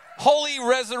Holy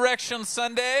Resurrection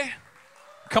Sunday.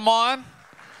 Come on.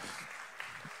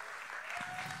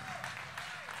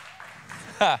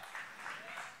 I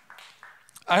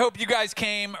hope you guys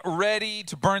came ready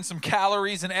to burn some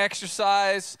calories and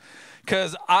exercise,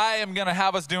 because I am going to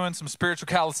have us doing some spiritual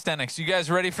calisthenics. You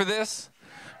guys ready for this?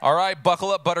 All right,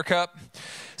 buckle up, Buttercup.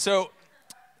 So,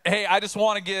 hey, I just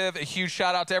want to give a huge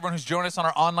shout out to everyone who's joined us on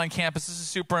our online campus. This is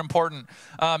super important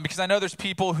because I know there's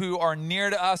people who are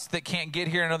near to us that can't get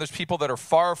here. I know there's people that are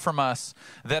far from us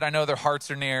that I know their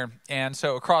hearts are near. And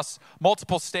so across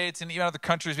multiple states and even other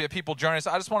countries, we have people joining us.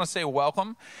 I just want to say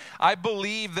welcome. I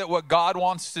believe that what God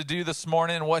wants to do this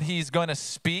morning and what he's going to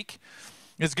speak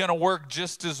is going to work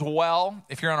just as well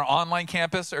if you're on our online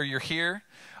campus or you're here.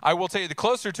 I will tell you, the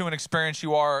closer to an experience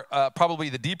you are, probably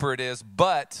the deeper it is.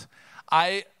 But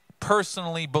I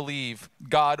personally believe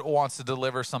God wants to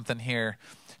deliver something here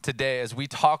today as we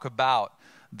talk about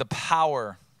the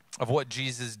power of what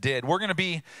Jesus did. We're going to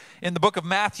be in the book of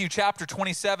Matthew chapter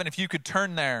 27. If you could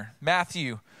turn there,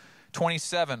 Matthew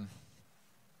 27.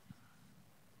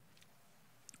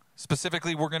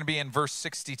 Specifically, we're going to be in verse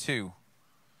 62.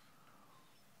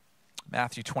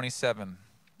 Matthew 27,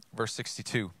 verse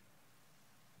 62.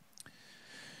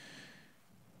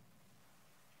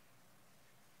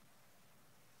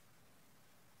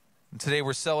 And today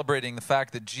we're celebrating the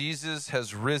fact that Jesus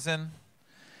has risen.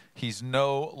 He's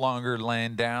no longer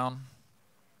laying down,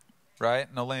 right?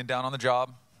 No laying down on the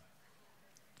job.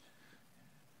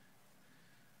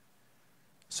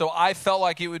 So I felt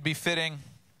like it would be fitting,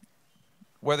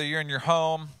 whether you're in your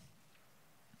home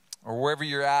or wherever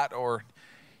you're at or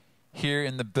here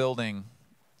in the building,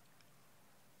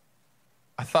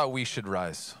 I thought we should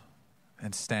rise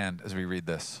and stand as we read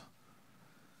this,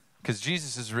 because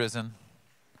Jesus is risen.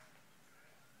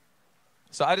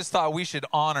 So I just thought we should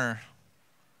honor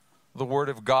the Word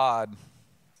of God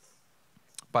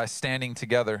by standing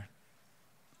together.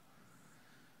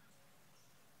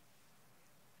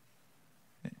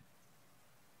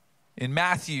 In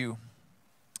Matthew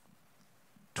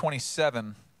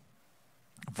 27,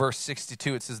 verse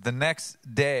 62, it says, "The next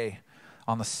day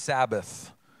on the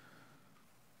Sabbath,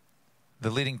 the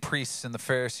leading priests and the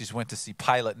Pharisees went to see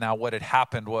Pilate." Now what had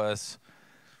happened was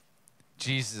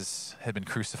Jesus had been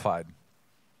crucified.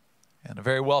 And a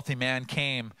very wealthy man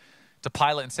came to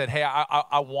Pilate and said, "Hey,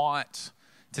 I want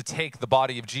to take the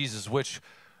body of Jesus," which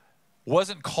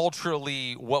wasn't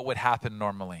culturally what would happen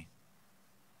normally.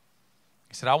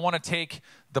 He said, "I want to take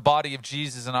the body of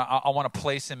Jesus and I want to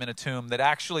place him in a tomb that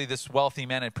actually this wealthy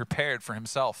man had prepared for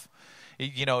himself."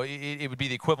 It would be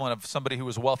the equivalent of somebody who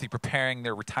was wealthy preparing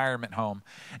their retirement home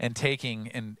and taking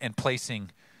and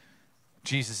placing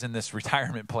Jesus in this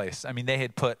retirement place. I mean, they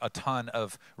had put a ton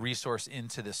of resource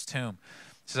into this tomb.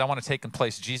 He says, "I want to take and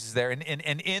place Jesus there." And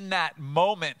in that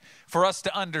moment, for us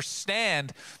to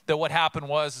understand that what happened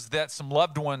was that some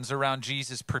loved ones around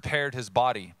Jesus prepared his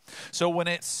body. So when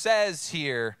it says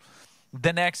here,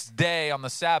 the next day on the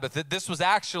Sabbath, that this was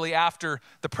actually after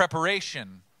the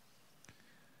preparation,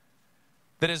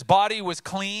 that his body was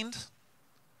cleaned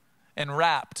and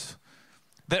wrapped.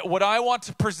 That what I want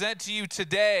to present to you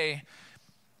today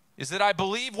is that I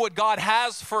believe what God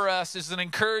has for us is an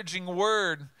encouraging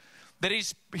word, that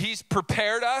he's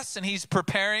prepared us and he's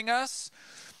preparing us,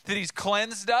 that he's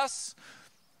cleansed us,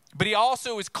 but he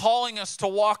also is calling us to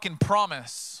walk in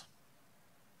promise.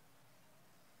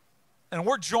 And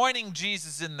we're joining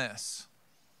Jesus in this.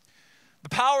 The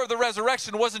power of the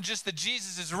resurrection wasn't just that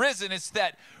Jesus is risen, it's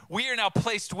that we are now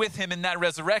placed with him in that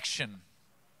resurrection.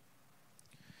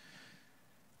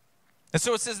 And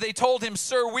so it says, they told him,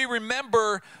 "Sir, we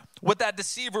remember what that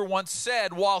deceiver once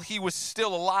said while he was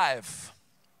still alive.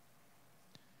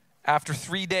 After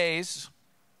 3 days,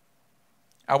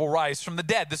 I will rise from the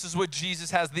dead." This is what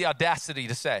Jesus has the audacity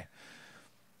to say.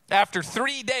 After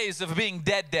 3 days of being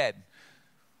dead.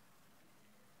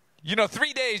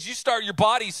 3 days, your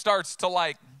body starts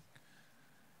to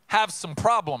have some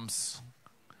problems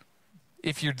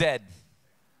if you're dead.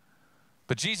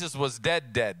 But Jesus was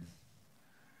dead.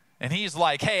 And he's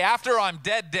like, "Hey, after I'm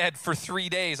dead for 3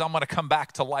 days, I'm going to come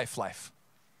back to life.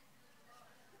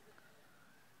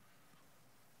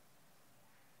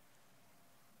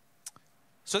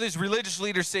 So these religious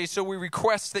leaders say, "So we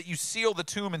request that you seal the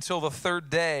tomb until the third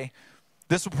day.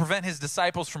 This will prevent his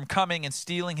disciples from coming and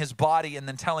stealing his body and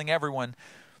then telling everyone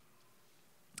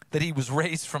that he was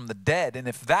raised from the dead. And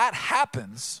if that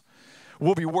happens,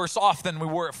 we'll be worse off than we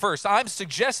were at first." I'm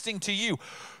suggesting to you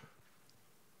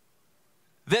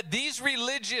that these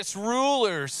religious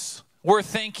rulers were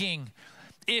thinking,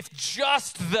 if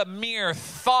just the mere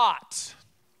thought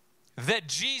that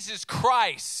Jesus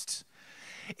Christ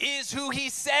is who he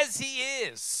says he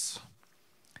is,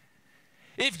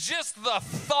 if just the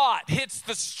thought hits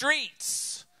the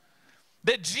streets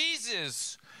that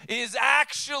Jesus is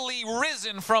actually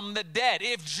risen from the dead,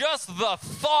 if just the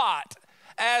thought,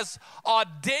 as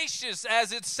audacious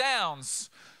as it sounds,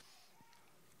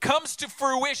 comes to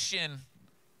fruition,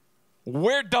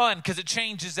 we're done, because it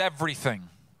changes everything.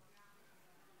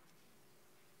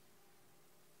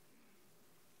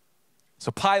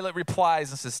 So Pilate replies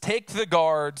and says, take the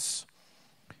guards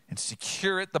and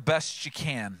secure it the best you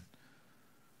can.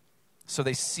 So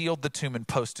they sealed the tomb and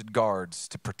posted guards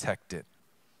to protect it.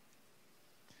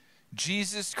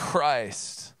 Jesus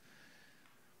Christ,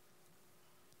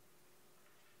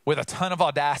 with a ton of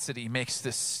audacity, makes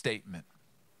this statement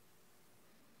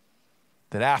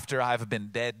that after I've been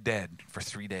dead for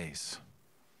 3 days,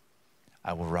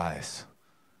 I will rise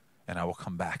and I will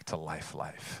come back to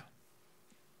life.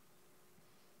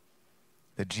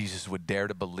 That Jesus would dare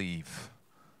to believe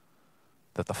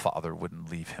that the Father wouldn't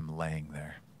leave him laying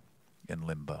there in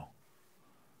limbo.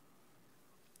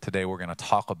 Today we're going to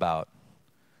talk about,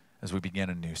 as we begin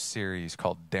a new series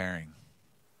called Daring,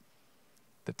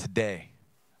 that today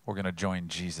we're going to join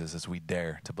Jesus as we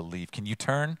dare to believe. Can you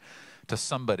turn to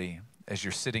somebody as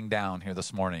you're sitting down here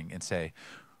this morning and say,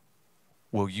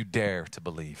 will you dare to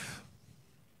believe?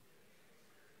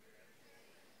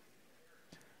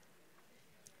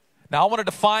 Now, I want to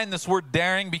define this word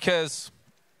daring because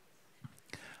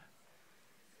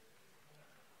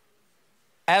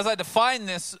as I define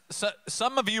this,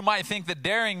 some of you might think that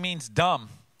daring means dumb.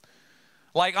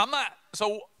 Like,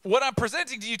 so what I'm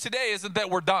presenting to you today isn't that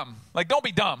we're dumb. Like, don't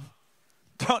be dumb.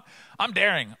 I'm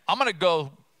daring. I'm going to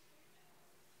go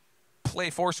play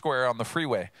Foursquare on the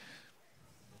freeway.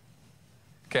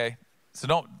 Okay?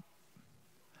 So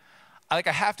I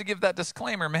have to give that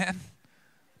disclaimer, man.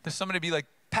 There's somebody be like,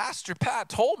 Pastor Pat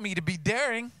told me to be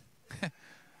daring.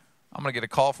 I'm going to get a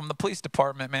call from the police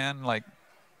department, man. Like,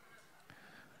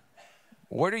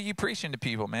 what are you preaching to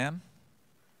people, man?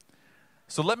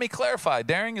 So let me clarify.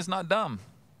 Daring is not dumb,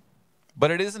 but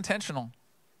it is intentional.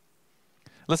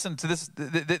 Listen to this.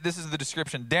 This is the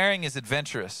description. Daring is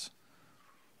adventurous.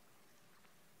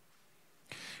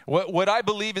 What I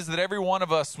believe is that every one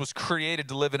of us was created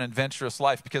to live an adventurous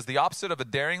life, because the opposite of a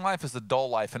daring life is a dull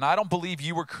life. And I don't believe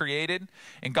you were created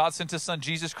and God sent his son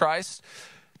Jesus Christ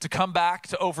to come back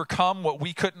to overcome what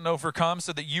we couldn't overcome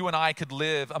so that you and I could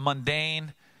live a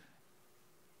mundane,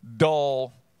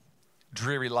 dull,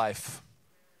 dreary life.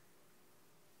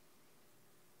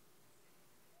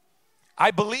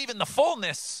 I believe in the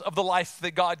fullness of the life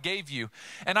that God gave you.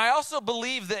 And I also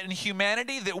believe that in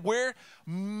humanity that we're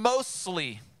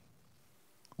mostly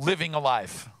living a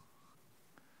life.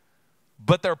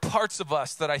 But there are parts of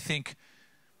us that I think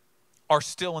are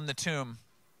still in the tomb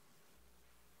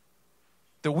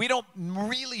that we don't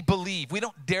really believe, we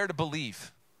don't dare to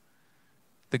believe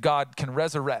that God can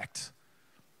resurrect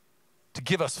to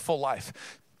give us full life.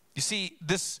 You see,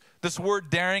 this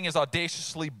word daring is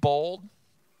audaciously bold.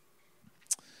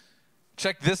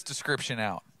 Check this description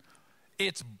out.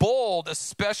 It's bold,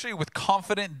 especially with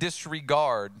confident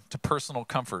disregard to personal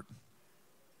comfort.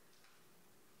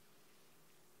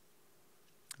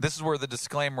 This is where the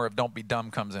disclaimer of don't be dumb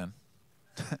comes in.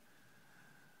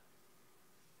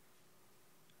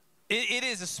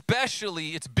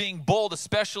 It's being bold,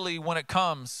 especially when it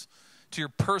comes to your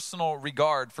personal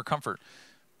regard for comfort.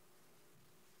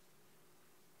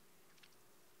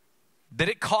 That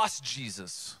it cost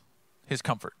Jesus his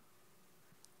comfort.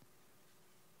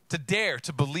 To dare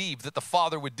to believe that the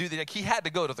Father would do that. Like, he had to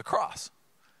go to the cross.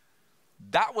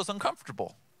 That was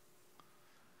uncomfortable.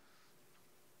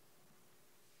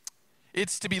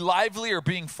 It's to be lively or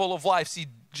being full of life. See,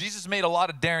 Jesus made a lot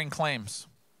of daring claims.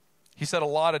 He said a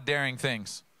lot of daring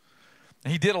things.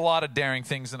 He did a lot of daring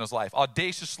things in his life.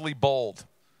 Audaciously bold.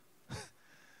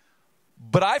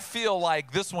 But I feel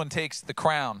like this one takes the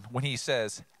crown when he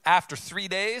says, after 3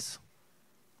 days,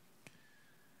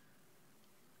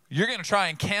 you're going to try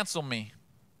and cancel me.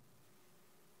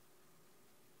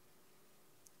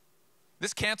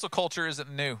 This cancel culture isn't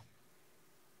new.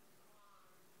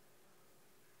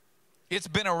 It's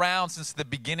been around since the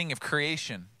beginning of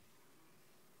creation.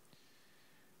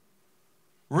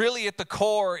 Really at the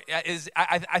core is,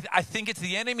 I think it's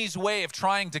the enemy's way of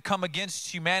trying to come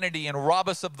against humanity and rob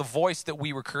us of the voice that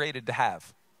we were created to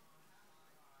have.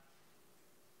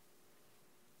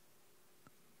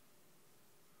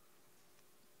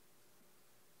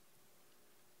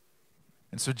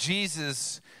 And so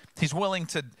Jesus, he's willing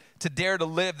to dare to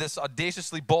live this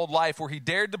audaciously bold life where he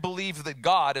dared to believe that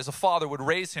God as a father would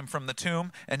raise him from the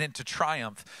tomb and into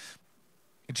triumph.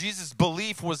 Jesus'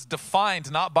 belief was defined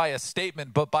not by a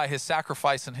statement, but by his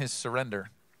sacrifice and his surrender.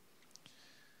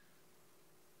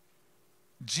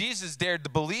 Jesus dared to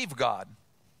believe God.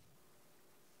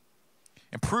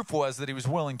 And proof was that he was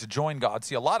willing to join God.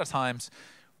 See, a lot of times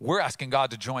we're asking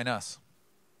God to join us.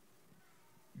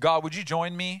 God, would you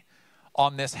join me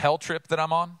on this hell trip that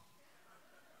I'm on?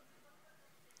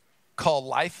 Called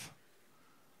life?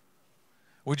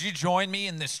 Would you join me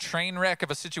in this train wreck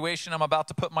of a situation I'm about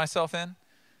to put myself in?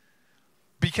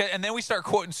 And then we start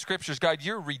quoting scriptures. God,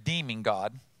 you're redeeming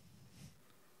God.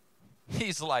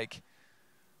 He's like,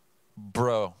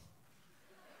 bro,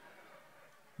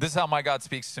 this is how my God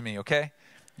speaks to me, okay?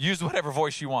 Use whatever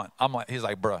voice you want. He's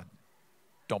like, bro,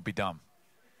 don't be dumb.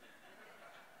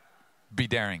 Be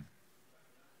daring.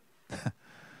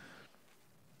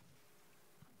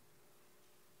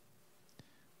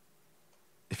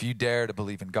 If you dare to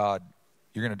believe in God,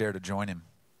 you're going to dare to join him.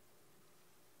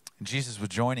 And Jesus was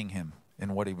joining him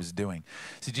in what he was doing.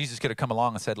 See, Jesus could have come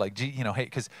along and said, like, hey,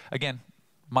 because again,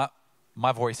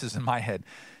 my voice is in my head.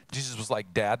 Jesus was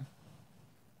like, Dad,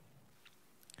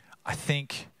 I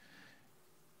think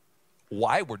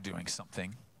why we're doing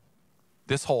something,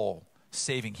 this whole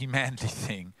saving humanity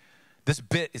thing, this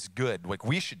bit is good. Like,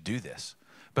 we should do this.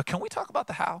 But can we talk about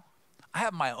the how? I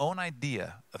have my own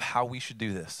idea of how we should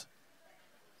do this.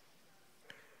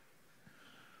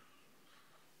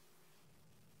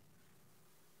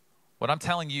 What I'm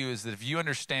telling you is that if you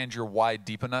understand your why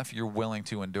deep enough, you're willing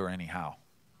to endure anyhow.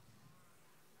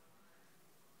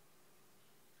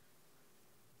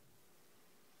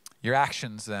 Your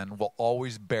actions then will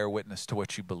always bear witness to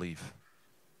what you believe.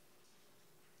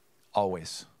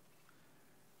 Always.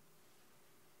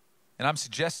 And I'm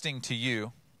suggesting to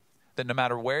you that no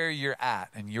matter where you're at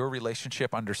in your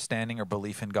relationship, understanding, or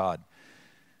belief in God,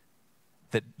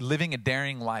 that living a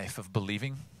daring life of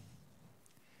believing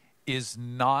is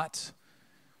not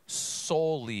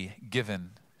solely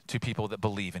given to people that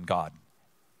believe in God.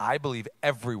 I believe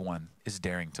everyone is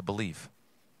daring to believe.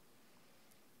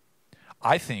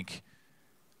 I think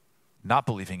not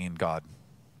believing in God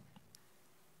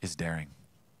is daring.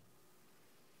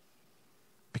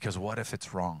 Because what if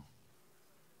it's wrong?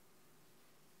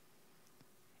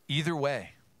 Either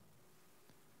way,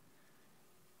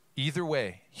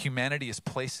 humanity is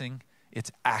placing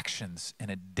its actions in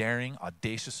a daring,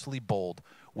 audaciously bold,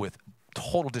 with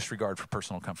total disregard for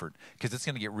personal comfort. Because it's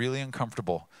going to get really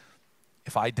uncomfortable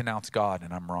if I denounce God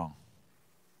and I'm wrong.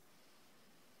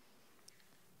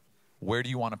 Where do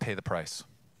you want to pay the price?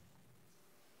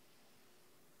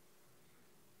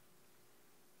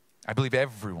 I believe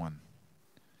everyone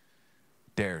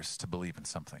dares to believe in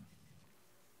something.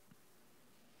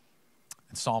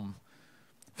 In Psalm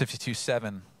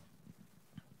 52:7,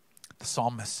 the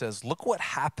psalmist says, look what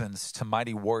happens to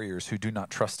mighty warriors who do not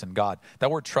trust in God.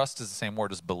 That word trust is the same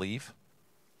word as believe.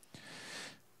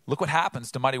 Look what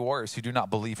happens to mighty warriors who do not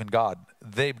believe in God.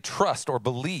 They trust or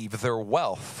believe their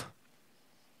wealth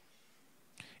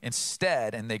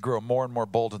instead, and they grow more and more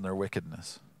bold in their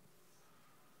wickedness.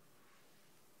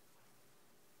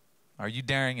 Are you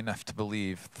daring enough to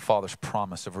believe the Father's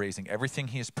promise of raising everything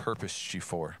he has purposed you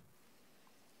for?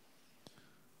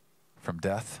 From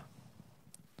death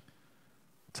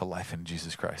to life in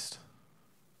Jesus Christ.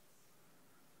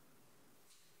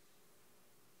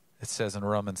 It says in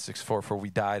Romans 6:4, for we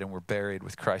died and were buried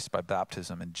with Christ by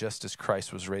baptism, and just as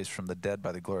Christ was raised from the dead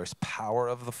by the glorious power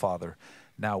of the Father,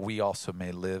 now we also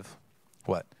may live,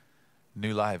 what?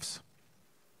 New lives.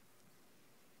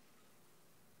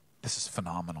 This is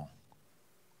phenomenal.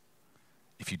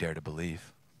 If you dare to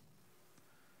believe.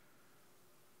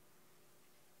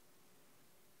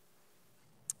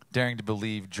 Daring to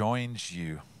believe joins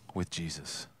you with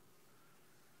Jesus.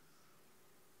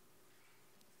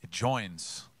 It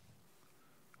joins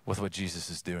with what Jesus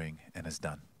is doing and has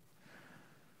done.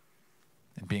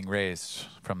 And being raised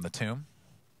from the tomb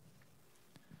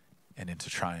and into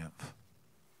triumph.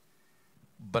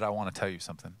 But I want to tell you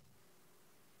something.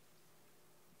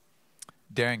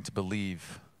 Daring to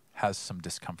believe has some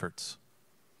discomforts.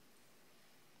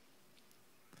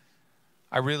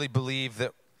 I really believe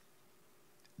that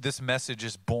this message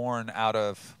is born out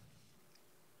of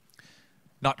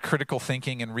not critical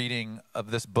thinking and reading of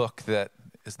this book that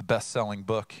is the best-selling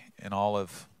book in all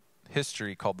of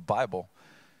history called the Bible.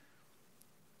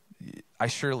 I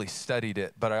surely studied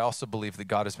it, but I also believe that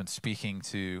God has been speaking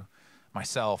to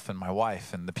myself and my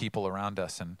wife and the people around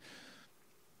us, and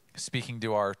speaking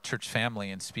to our church family,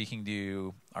 and speaking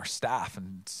to our staff,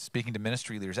 and speaking to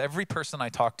ministry leaders. Every person I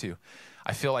talk to,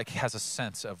 I feel like has a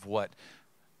sense of what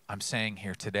I'm saying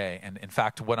here today. And in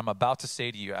fact, what I'm about to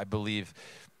say to you, I believe,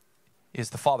 is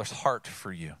the Father's heart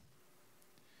for you.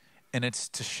 And it's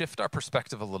to shift our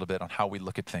perspective a little bit on how we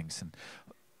look at things. And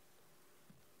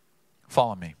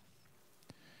follow me.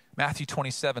 Matthew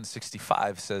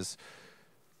 27:65 says,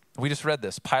 we just read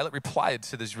this. Pilate replied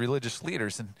to these religious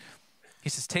leaders, and he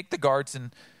says, take the guards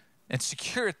and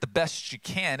secure it the best you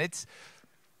can.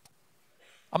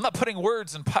 I'm not putting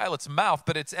words in Pilate's mouth,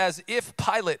 but it's as if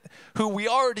Pilate, who we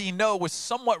already know was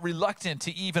somewhat reluctant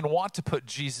to even want to put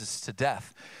Jesus to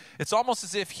death. It's almost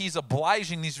as if he's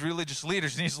obliging these religious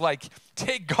leaders, and he's like,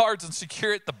 take guards and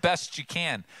secure it the best you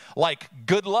can. Like,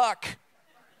 good luck.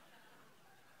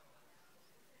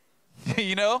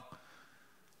 You know?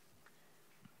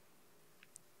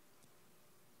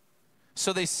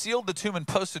 So they sealed the tomb and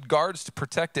posted guards to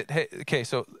protect it. Hey, okay,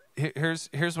 so here's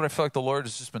what I feel like the Lord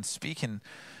has just been speaking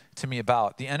to me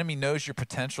about. The enemy knows your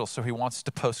potential, so he wants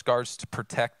to post guards to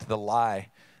protect the lie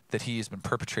that he has been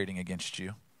perpetrating against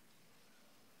you.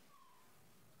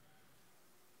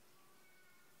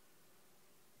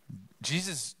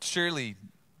 Jesus surely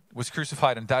was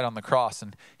crucified and died on the cross,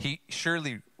 and he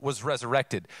surely was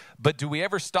resurrected. But do we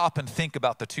ever stop and think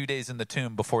about the 2 days in the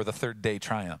tomb before the third day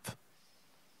triumph?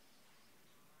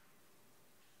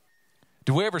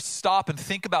 Do we ever stop and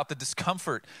think about the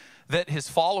discomfort that his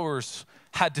followers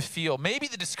had to feel? Maybe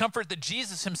the discomfort that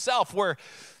Jesus himself, where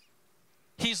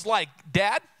he's like,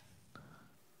 Dad,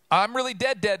 I'm really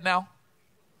dead now.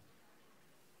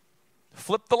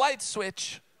 Flip the light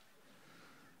switch.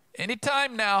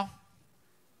 Anytime now.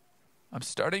 I'm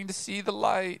starting to see the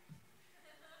light.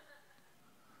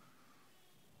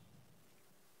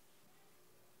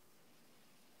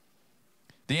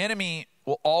 The enemy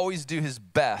will always do his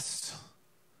best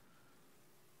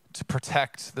to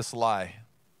protect this lie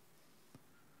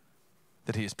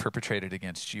that he has perpetrated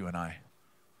against you and I.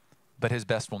 But his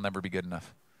best will never be good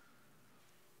enough.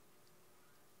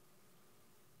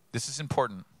 This is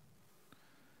important.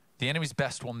 The enemy's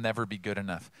best will never be good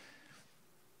enough.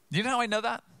 You know how I know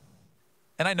that?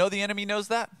 And I know the enemy knows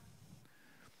that.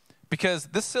 Because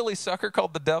this silly sucker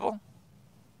called the devil,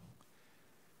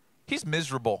 he's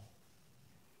miserable.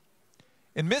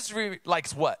 And misery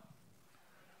likes what?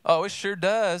 Oh, it sure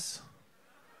does.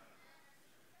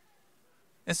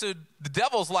 And so the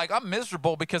devil's like, I'm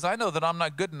miserable because I know that I'm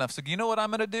not good enough. So you know what I'm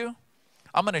going to do?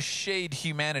 I'm going to shade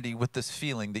humanity with this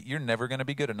feeling that you're never going to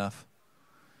be good enough.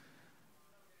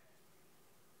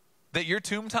 That your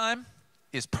tomb time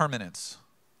is permanence.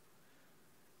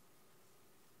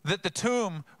 That the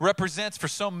tomb represents for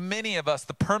so many of us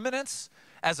the permanence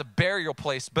as a burial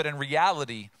place, but in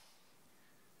reality,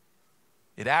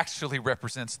 it actually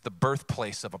represents the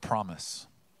birthplace of a promise.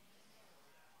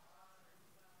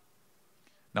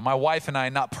 Now, my wife and I,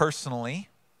 not personally,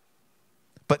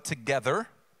 but together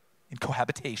in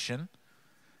cohabitation,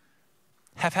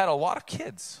 have had a lot of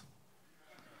kids.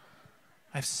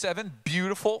 I have 7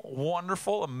 beautiful,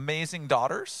 wonderful, amazing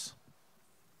daughters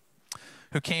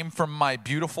who came from my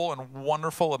beautiful and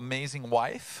wonderful, amazing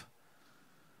wife.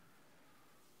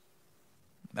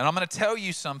 And I'm going to tell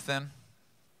you something.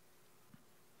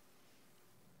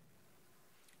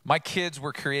 My kids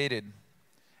were created.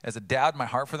 As a dad, my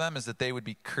heart for them is that they would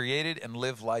be created and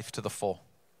live life to the full.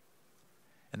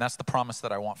 And that's the promise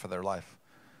that I want for their life.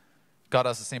 God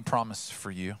has the same promise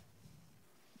for you.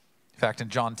 In fact, in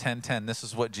John 10:10, this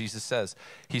is what Jesus says.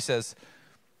 He says,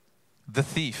 the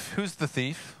thief. Who's the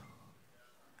thief?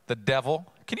 The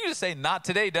devil. Can you just say, not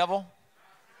today, devil?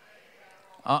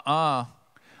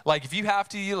 Like if you have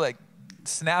to, you like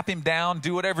snap him down,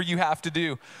 do whatever you have to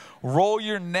do. Roll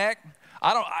your neck.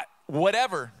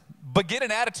 Whatever. But get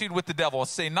an attitude with the devil.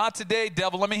 Say, not today,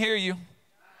 devil. Let me hear you.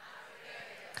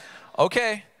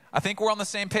 Okay. I think we're on the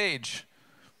same page.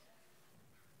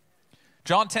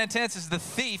 John 10:10 says, the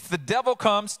thief, the devil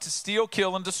comes to steal,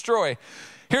 kill, and destroy.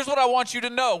 Here's what I want you to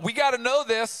know. We got to know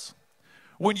this.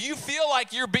 When you feel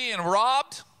like you're being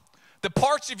robbed, the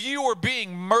parts of you are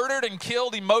being murdered and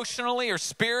killed emotionally or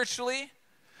spiritually,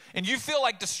 and you feel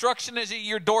like destruction is at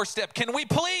your doorstep, can we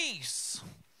please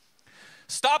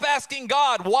stop asking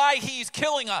God why he's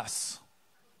killing us?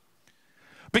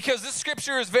 Because this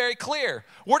scripture is very clear.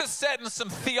 We're just setting some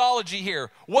theology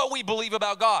here, what we believe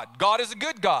about God. God is a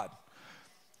good God.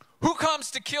 Who comes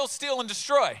to kill, steal, and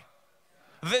destroy?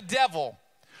 The devil.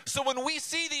 So when we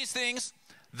see these things,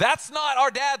 that's not our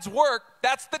dad's work.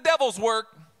 That's the devil's work.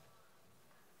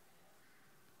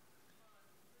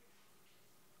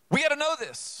 We got to know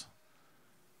this.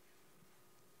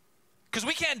 Because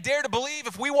we can't dare to believe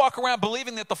if we walk around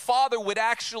believing that the Father would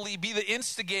actually be the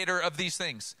instigator of these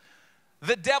things.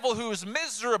 The devil, who is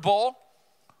miserable,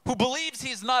 who believes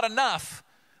he's not enough,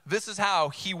 this is how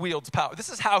he wields power. This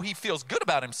is how he feels good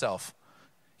about himself.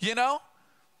 You know?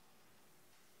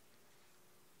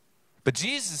 But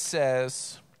Jesus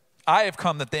says, I have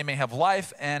come that they may have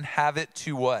life and have it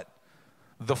to what?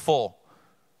 The full.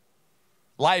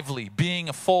 lively, being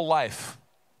a full life,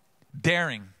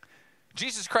 daring.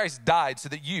 Jesus Christ died so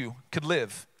that you could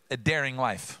live a daring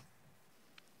life.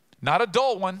 Not a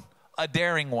dull one, a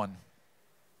daring one.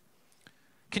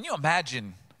 Can you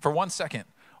imagine for 1 second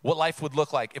what life would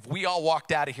look like if we all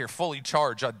walked out of here fully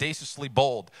charged, audaciously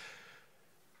bold,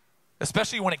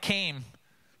 especially when it came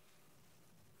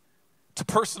to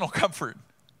personal comfort,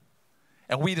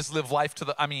 and we just live life to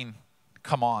the,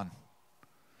 come on.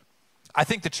 I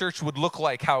think the church would look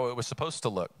like how it was supposed to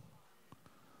look.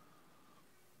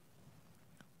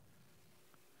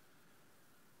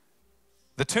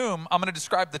 The tomb, I'm going to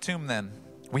describe the tomb then.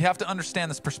 We have to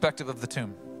understand this perspective of the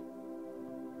tomb.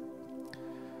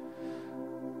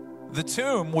 The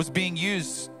tomb was being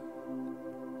used.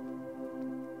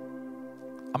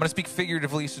 I'm going to speak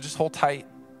figuratively, so just hold tight.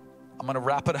 I'm going to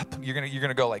wrap it up. You're going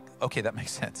to go like, okay, that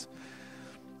makes sense.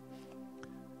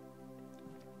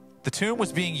 The tomb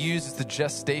was being used as the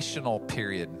gestational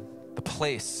period, the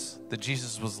place that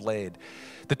Jesus was laid.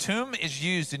 The tomb is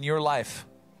used in your life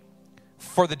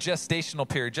for the gestational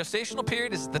period. Gestational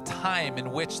period is the time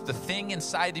in which the thing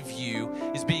inside of you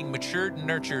is being matured,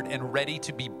 nurtured, and ready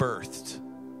to be birthed.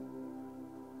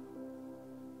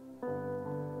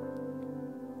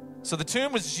 So the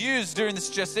tomb was used during this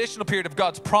gestational period of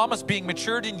God's promise being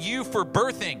matured in you for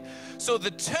birthing. So the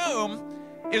tomb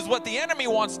is what the enemy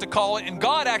wants to call it, and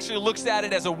God actually looks at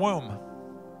it as a womb.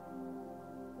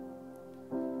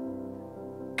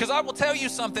 Because I will tell you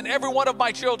something, every one of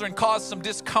my children caused some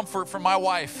discomfort for my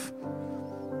wife.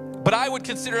 But I would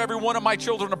consider every one of my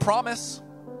children a promise.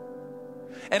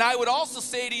 And I would also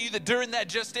say to you that during that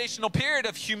gestational period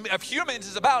of humans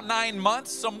is about 9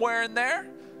 months, somewhere in there,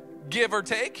 give or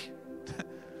take.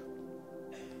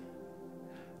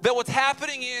 That what's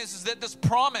happening is that this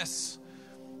promise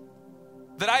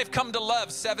that I've come to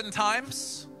love 7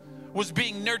 times was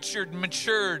being nurtured,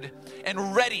 matured,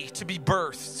 and ready to be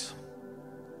birthed.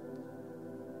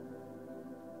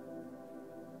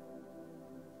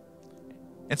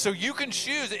 And so you can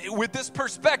choose, with this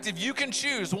perspective, you can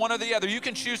choose one or the other. You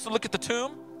can choose to look at the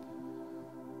tomb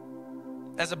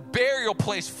as a burial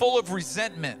place full of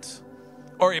resentment,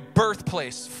 or a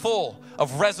birthplace full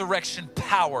of resurrection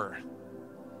power.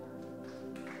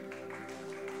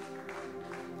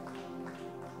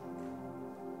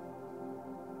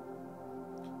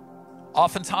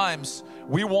 Oftentimes,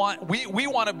 we want to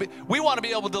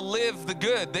be able to live the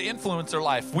good, the influencer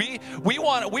life. We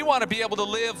want to be able to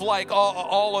live like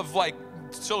all of like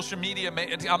social media.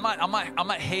 I'm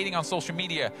not hating on social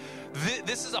media.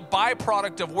 This is a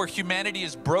byproduct of where humanity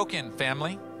is broken,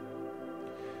 family.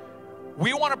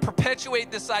 We want to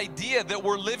perpetuate this idea that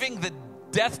we're living the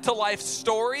death to life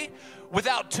story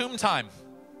without tomb time.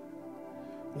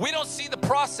 We don't see the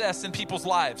process in people's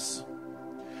lives.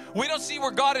 We don't see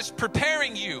where God is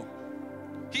preparing you.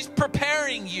 He's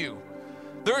preparing you.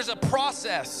 There is a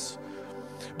process,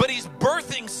 but He's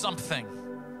birthing something.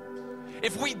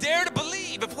 If we dare to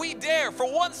believe, if we dare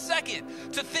for 1 second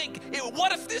to think,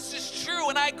 what if this is true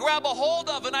and I grab a hold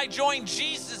of and I join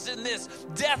Jesus in this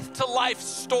death to life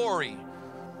story?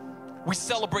 We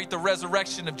celebrate the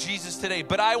resurrection of Jesus today,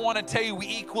 but I want to tell you we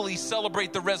equally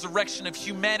celebrate the resurrection of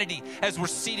humanity as we're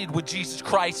seated with Jesus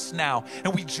Christ now,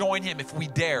 and we join Him if we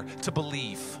dare to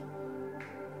believe.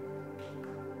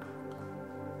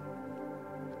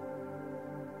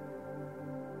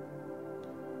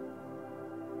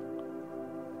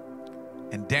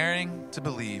 And daring to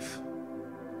believe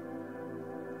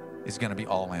is going to be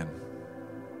all in.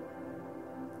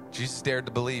 Jesus dared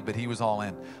to believe, but He was all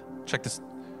in. Check this.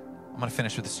 I'm going to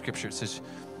finish with the scripture. It says,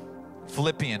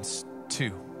 Philippians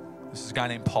 2. This is a guy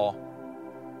named Paul.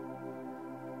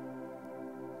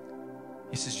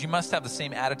 He says, you must have the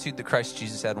same attitude that Christ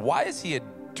Jesus had. Why is he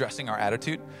addressing our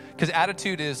attitude? Because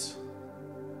attitude is,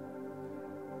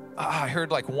 I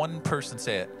heard like one person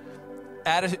say it.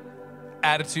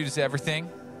 Attitude is everything.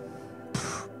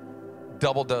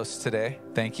 Double dose today.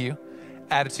 Thank you.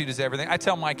 Attitude is everything. I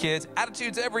tell my kids,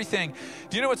 attitude's everything.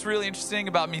 Do you know what's really interesting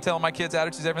about me telling my kids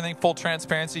attitude's everything? Full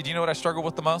transparency. Do you know what I struggle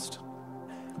with the most?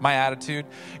 My attitude.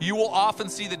 You will often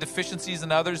see the deficiencies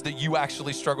in others that you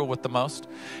actually struggle with the most.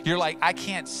 You're like, I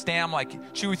can't stand,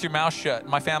 like, chew with your mouth shut.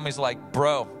 My family's like,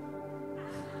 bro.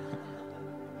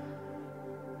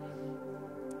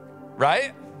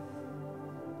 Right?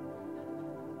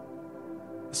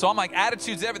 So I'm like,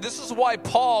 attitude's everything. This is why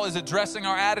Paul is addressing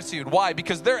our attitude. Why?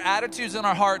 Because there are attitudes in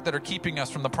our heart that are keeping us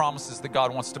from the promises that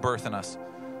God wants to birth in us.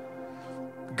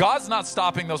 God's not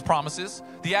stopping those promises.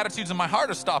 The attitudes in my heart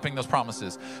are stopping those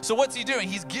promises. So what's He doing?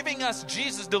 He's giving us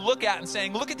Jesus to look at and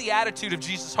saying, look at the attitude of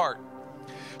Jesus' heart.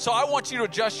 So I want you to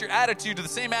adjust your attitude to the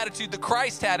same attitude that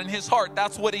Christ had in his heart.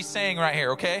 That's what he's saying right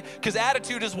here, okay? Because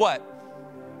attitude is what?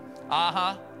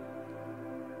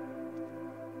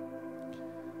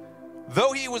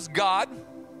 Though he was God,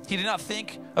 he did not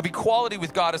think of equality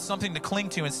with God as something to cling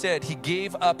to. Instead, he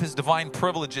gave up his divine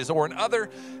privileges. Or in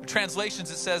other translations,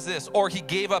 it says this, or he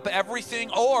gave up everything,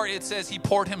 or it says he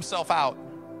poured himself out.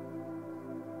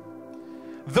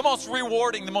 The most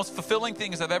rewarding, the most fulfilling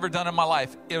things I've ever done in my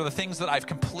life are the things that I've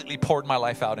completely poured my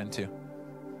life out into.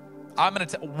 I'm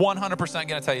 100% going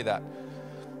to tell you that.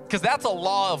 Because that's a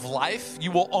law of life.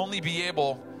 You will only be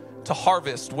able to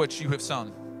harvest what you have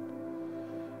sown.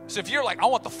 So if you're like, I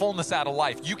want the fullness out of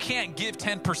life, you can't give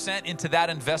 10% into that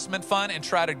investment fund and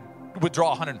try to withdraw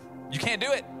 100. You can't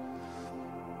do it.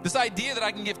 This idea that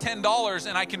I can give $10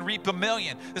 and I can reap $1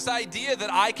 million. This idea that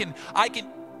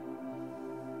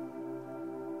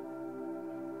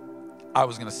I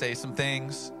was going to say some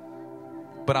things,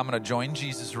 but I'm going to join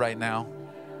Jesus right now.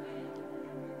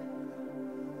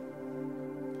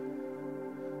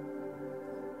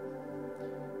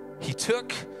 He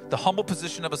took the humble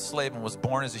position of a slave and was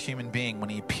born as a human being. When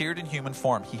he appeared in human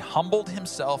form, he humbled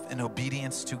himself in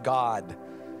obedience to God.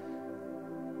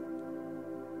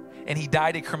 And he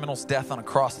died a criminal's death on a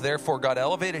cross. Therefore, God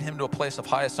elevated him to a place of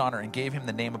highest honor and gave him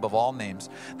the name above all names,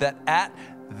 that at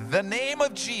the name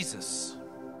of Jesus,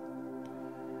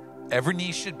 every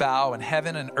knee should bow in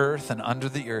heaven and earth and under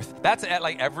the earth. That's at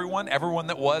like everyone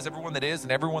that was, everyone that is,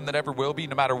 and everyone that ever will be,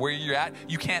 no matter where you're at.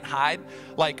 You can't hide.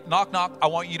 Like, knock, knock. I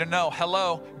want you to know,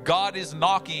 hello, God is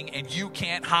knocking and you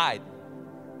can't hide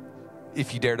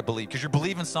if you dare to believe, because you're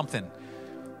believing something.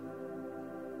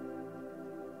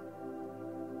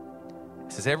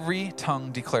 It says, every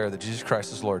tongue declare that Jesus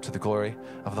Christ is Lord to the glory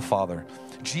of the Father.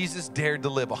 Jesus dared to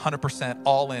live 100%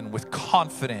 all in with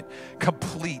confident,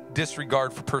 complete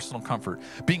disregard for personal comfort,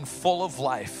 being full of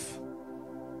life.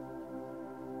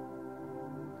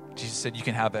 Jesus said, you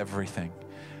can have everything.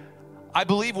 I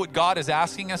believe what God is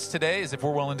asking us today is if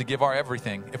we're willing to give our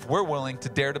everything, if we're willing to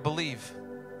dare to believe.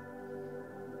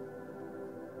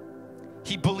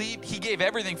 He believed, he gave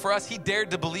everything for us. He dared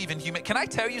to believe in human. Can I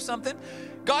tell you something?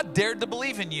 God dared to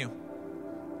believe in you.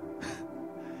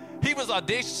 He was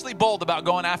audaciously bold about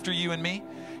going after you and me.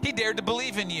 He dared to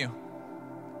believe in you.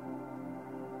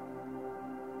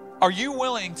 Are you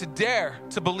willing to dare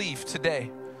to believe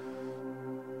today?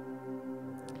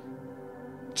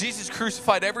 Jesus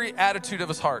crucified every attitude of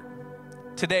his heart.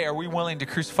 Today, are we willing to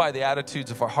crucify the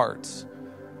attitudes of our hearts?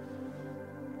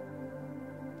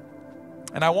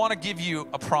 And I want to give you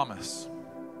a promise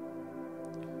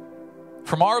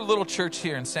from our little church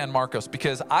here in San Marcos,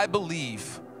 because I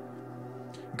believe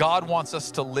God wants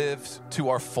us to live to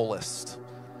our fullest,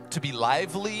 to be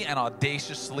lively and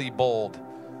audaciously bold.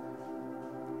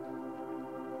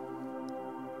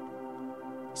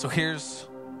 So here's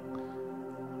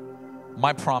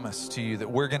my promise to you,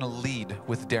 that we're going to lead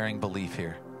with daring belief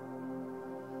here.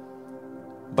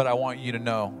 But I want you to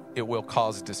know it will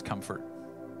cause discomfort.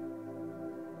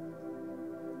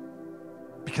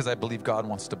 Because I believe God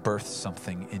wants to birth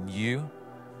something in you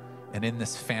and in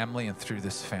this family and through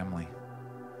this family.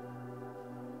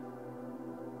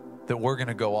 That we're going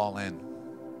to go all in.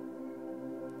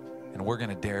 And we're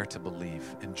going to dare to believe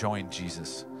and join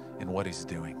Jesus in what he's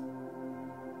doing.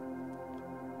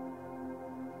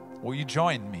 Will you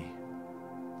join me?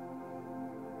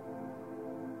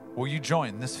 Will you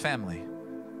join this family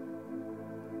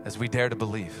as we dare to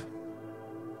believe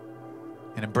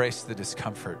and embrace the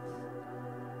discomfort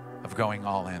of going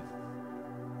all in?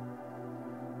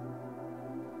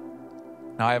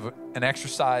 Now I have an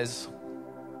exercise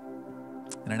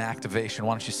and an activation.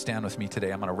 Why don't you stand with me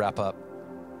today? I'm going to wrap up.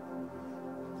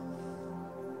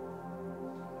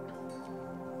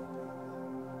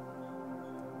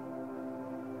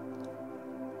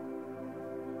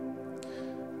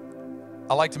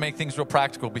 I like to make things real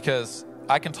practical, because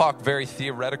I can talk very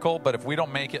theoretical, but if we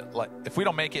don't make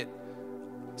it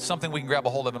something we can grab a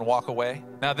hold of and walk away.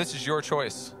 Now, this is your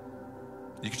choice.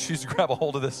 You can choose to grab a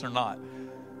hold of this or not.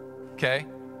 Okay?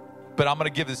 But I'm going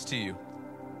to give this to you.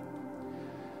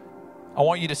 I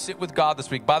want you to sit with God this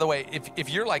week. By the way, if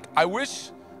you're like, I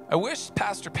wish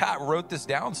Pastor Pat wrote this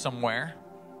down somewhere.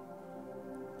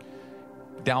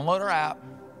 Download our app.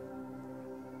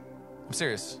 I'm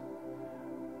serious.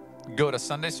 Go to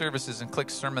Sunday services and click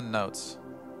sermon notes.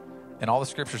 And all the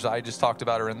scriptures I just talked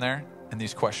about are in there, and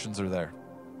these questions are there.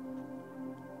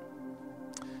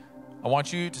 I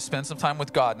want you to spend some time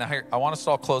with God. Now here, I want us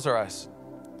to all close our eyes.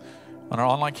 On our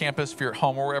online campus, if you're at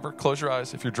home or wherever, close your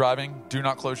eyes. If you're driving, do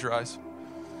not close your eyes.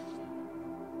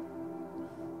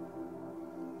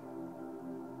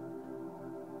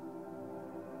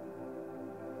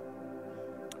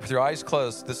 with your eyes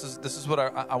closed, this is what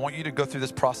I want you to go through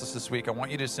this process this week. I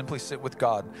want you to simply sit with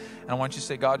God. And I want you to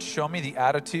say, God, show me the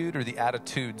attitude or the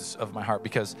attitudes of my heart.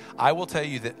 Because I will tell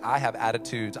you that I have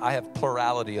attitudes. I have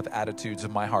plurality of attitudes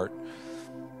of my heart.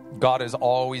 God is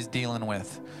always dealing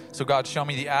with. So God, show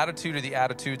me the attitude or the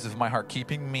attitudes of my heart,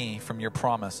 keeping me from your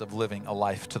promise of living a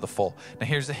life to the full. Now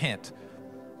here's a hint.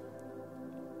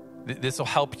 This will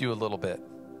help you a little bit.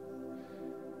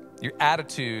 Your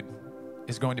attitude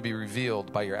is going to be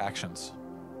revealed by your actions.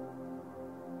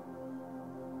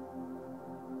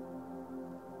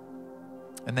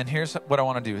 And then here's what I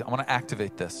want to do. I want to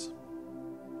activate this.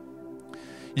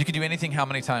 You can do anything how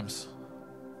many times?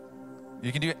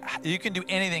 You can do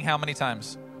anything how many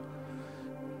times?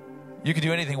 You can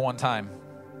do anything one time.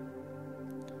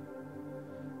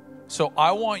 So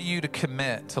I want you to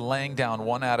commit to laying down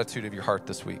one attitude of your heart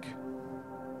this week.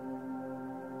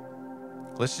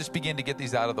 Let's just begin to get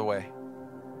these out of the way.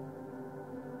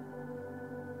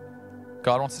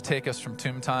 God wants to take us from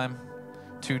tomb time,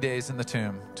 2 days in the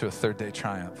tomb, to a third day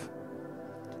triumph,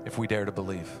 if we dare to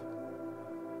believe.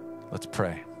 Let's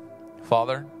pray.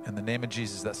 Father, in the name of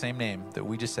Jesus, that same name that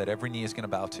we just said every knee is going to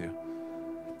bow to,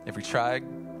 every tribe,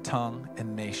 tongue,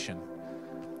 and nation,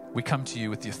 we come to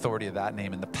you with the authority of that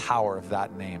name and the power of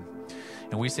that name.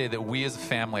 And we say that we as a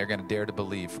family are going to dare to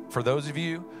believe. For those of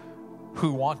you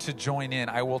who want to join in,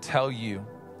 I will tell you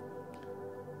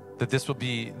that this will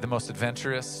be the most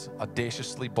adventurous,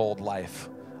 audaciously bold life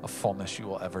of fullness you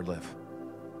will ever live.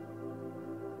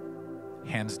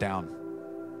 Hands down.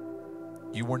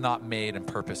 You were not made and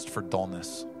purposed for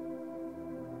dullness.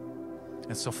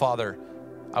 And so, Father,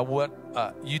 I want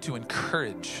you to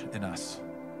encourage in us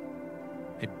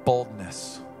a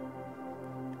boldness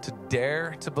to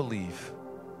dare to believe.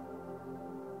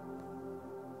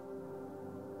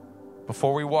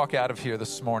 Before we walk out of here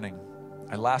this morning,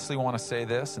 I lastly want to say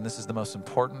this, and this is the most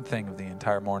important thing of the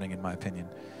entire morning, in my opinion.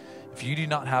 If you do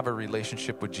not have a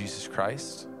relationship with Jesus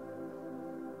Christ,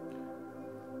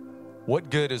 what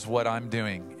good is what I'm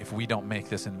doing if we don't make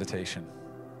this invitation?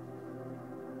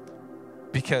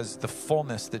 Because the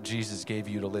fullness that Jesus gave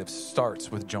you to live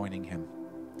starts with joining him.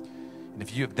 And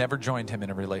if you have never joined him in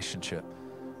a relationship,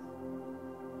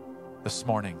 this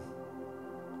morning,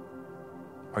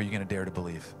 are you going to dare to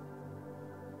believe?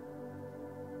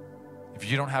 If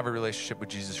you don't have a relationship with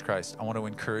Jesus Christ, I want to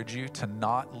encourage you to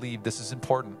not leave. This is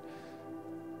important.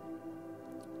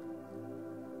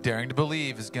 Daring to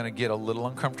believe is going to get a little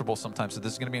uncomfortable sometimes. So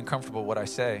this is going to be uncomfortable what I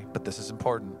say, but this is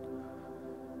important.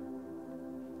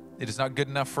 It is not good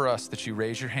enough for us that you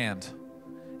raise your hand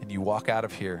and you walk out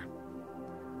of here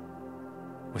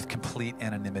with complete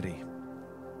anonymity.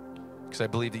 Because I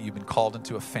believe that you've been called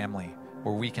into a family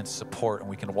where we can support and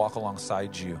we can walk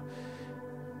alongside you.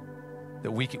 That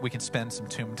we can spend some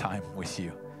tomb time with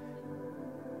you,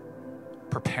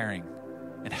 preparing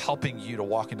and helping you to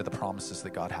walk into the promises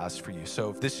that God has for you. So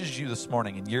if this is you this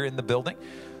morning and you're in the building,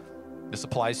 this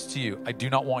applies to you. I do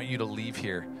not want you to leave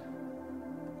here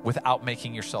without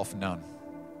making yourself known.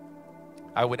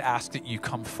 I would ask that you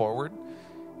come forward,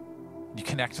 you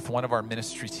connect with one of our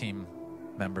ministry team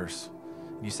members,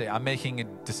 and you say, I'm making a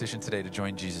decision today to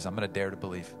join Jesus. I'm going to dare to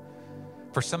believe.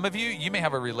 For some of you, you may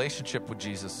have a relationship with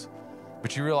Jesus,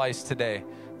 but you realize today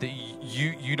that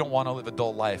you don't want to live a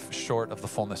dull life short of the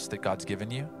fullness that God's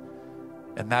given you.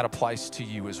 And that applies to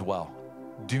you as well.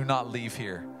 Do not leave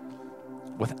here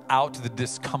without the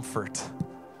discomfort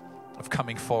of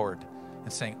coming forward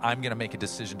and saying, I'm going to make a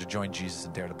decision to join Jesus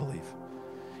and dare to believe.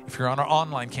 If you're on our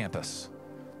online campus,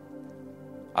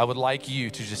 I would like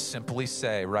you to just simply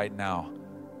say right now,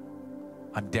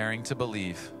 I'm daring to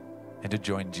believe and to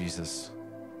join Jesus.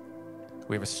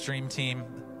 We have a stream team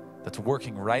that's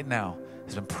working right now,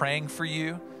 has been praying for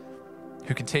you,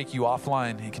 who can take you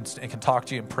offline and can talk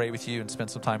to you and pray with you and spend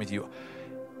some time with you.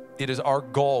 It is our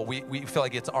goal. We feel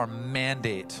like it's our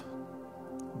mandate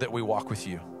that we walk with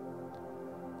you.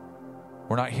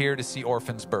 We're not here to see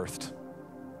orphans birthed.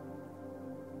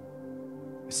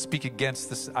 Speak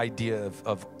against this idea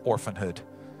of orphanhood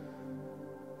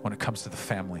when it comes to the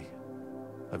family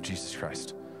of Jesus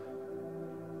Christ.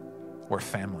 We're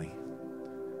family.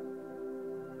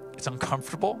 It's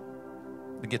uncomfortable.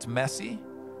 It gets messy.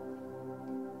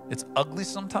 It's ugly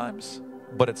sometimes,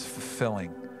 but it's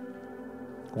fulfilling.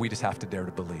 We just have to dare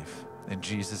to believe. In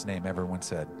Jesus' name, everyone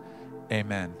said,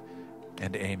 amen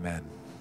and amen.